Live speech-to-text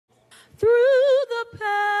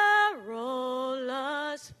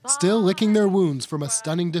Still licking their wounds from a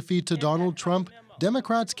stunning defeat to Donald Trump,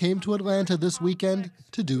 Democrats came to Atlanta this weekend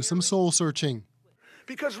to do some soul-searching.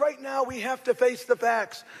 Because right now we have to face the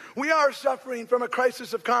facts. We are suffering from a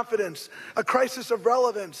crisis of confidence, a crisis of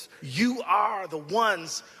relevance. You are the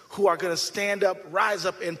ones who are going to stand up, rise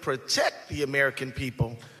up, and protect the American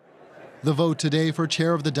people. The vote today for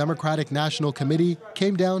chair of the Democratic National Committee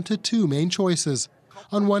came down to two main choices.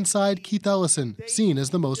 On one side, Keith Ellison, seen as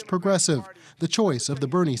the most progressive, the choice of the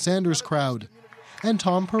Bernie Sanders crowd. And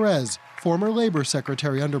Tom Perez, former labor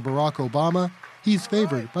secretary under Barack Obama, he's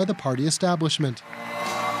favored by the party establishment.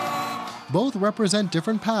 Both represent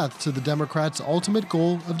different paths to the Democrats' ultimate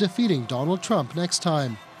goal of defeating Donald Trump next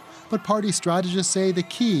time. But party strategists say the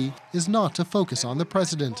key is not to focus on the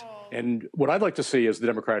president. And what I'd like to see is the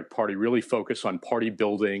Democratic Party really focus on party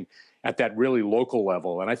building at that really local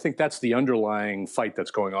level. And I think that's the underlying fight that's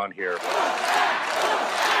going on here.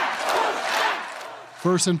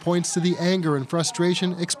 Fersen points to the anger and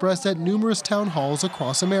frustration expressed at numerous town halls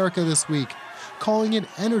across America this week, calling it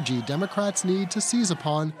energy Democrats need to seize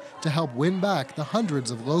upon to help win back the hundreds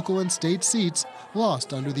of local and state seats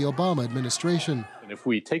lost under the Obama administration. And if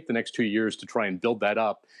we take the next 2 years to try and build that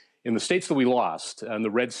up in the states that we lost, and the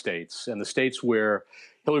red states, and the states where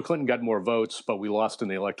Hillary Clinton got more votes, but we lost in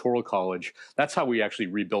the Electoral College, that's how we actually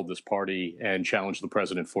rebuild this party and challenge the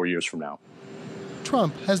president 4 years from now.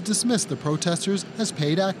 Trump has dismissed the protesters as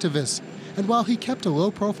paid activists, and while he kept a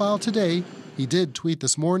low profile today, he did tweet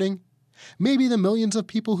this morning, maybe the millions of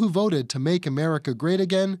people who voted to make America great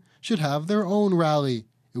again should have their own rally.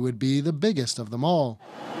 It would be the biggest of them all.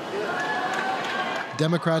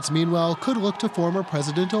 Democrats, meanwhile, could look to former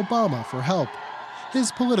President Obama for help.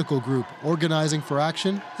 His political group, Organizing for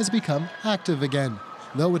Action, has become active again,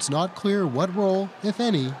 though it's not clear what role, if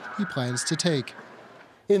any, he plans to take.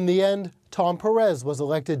 In the end, Tom Perez was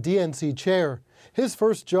elected DNC chair. His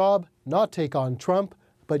first job, not take on Trump,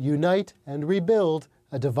 but unite and rebuild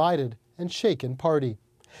a divided and shaken party.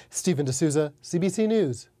 Stephen D'Souza, CBC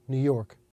News, New York.